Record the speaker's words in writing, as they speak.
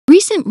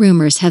Recent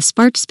rumors have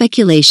sparked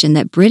speculation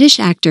that British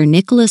actor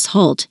Nicholas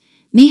Hoult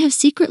may have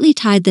secretly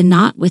tied the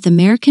knot with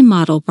American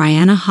model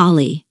Bryana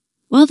Holly.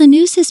 While the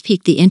news has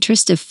piqued the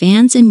interest of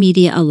fans and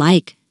media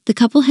alike, the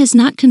couple has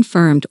not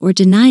confirmed or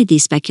denied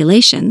these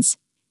speculations.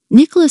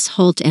 Nicholas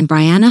Hoult and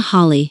Bryana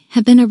Holly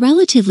have been a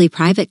relatively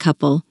private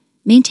couple,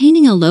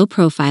 maintaining a low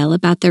profile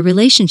about their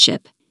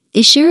relationship.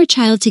 They share a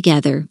child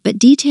together, but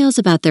details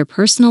about their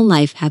personal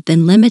life have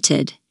been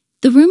limited.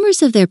 The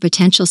rumors of their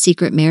potential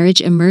secret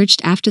marriage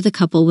emerged after the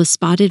couple was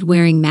spotted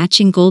wearing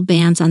matching gold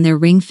bands on their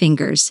ring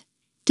fingers.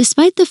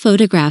 Despite the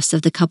photographs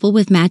of the couple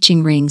with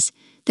matching rings,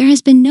 there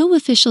has been no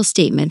official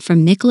statement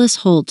from Nicholas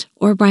Hoult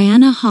or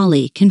Bryana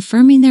Holly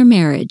confirming their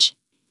marriage.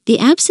 The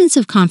absence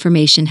of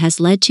confirmation has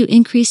led to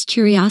increased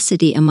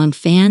curiosity among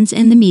fans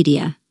and the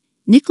media.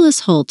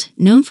 Nicholas Hoult,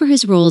 known for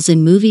his roles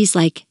in movies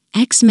like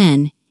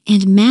X-Men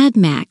and Mad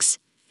Max: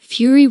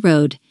 Fury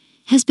Road,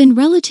 has been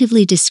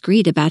relatively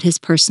discreet about his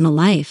personal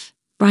life.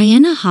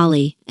 Bryana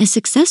Holly, a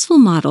successful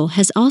model,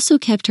 has also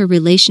kept her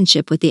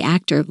relationship with the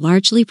actor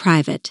largely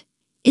private.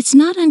 It's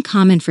not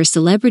uncommon for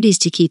celebrities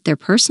to keep their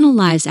personal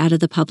lives out of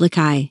the public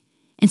eye,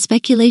 and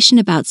speculation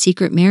about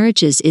secret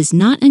marriages is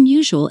not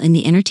unusual in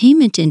the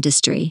entertainment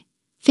industry.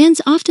 Fans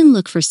often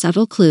look for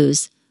subtle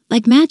clues,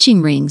 like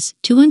matching rings,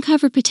 to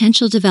uncover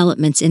potential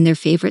developments in their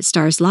favorite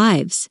stars'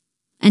 lives.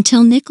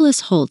 Until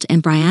Nicholas Hoult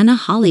and Bryana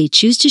Holly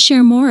choose to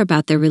share more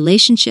about their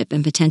relationship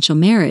and potential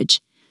marriage,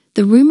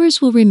 the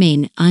rumors will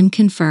remain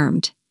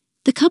unconfirmed.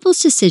 The couple's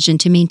decision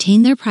to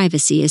maintain their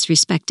privacy is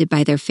respected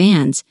by their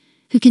fans,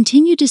 who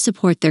continue to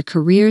support their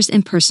careers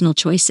and personal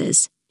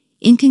choices.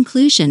 In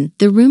conclusion,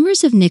 the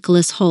rumors of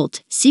Nicholas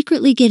Hoult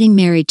secretly getting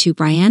married to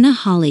Bryana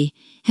Holly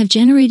have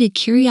generated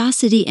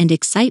curiosity and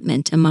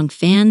excitement among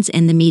fans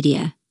and the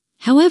media.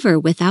 However,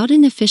 without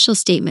an official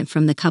statement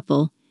from the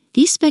couple,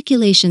 these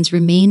speculations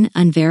remain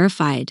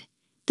unverified.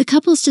 The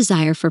couple's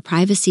desire for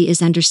privacy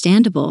is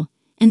understandable,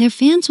 and their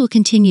fans will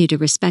continue to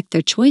respect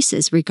their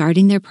choices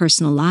regarding their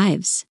personal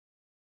lives.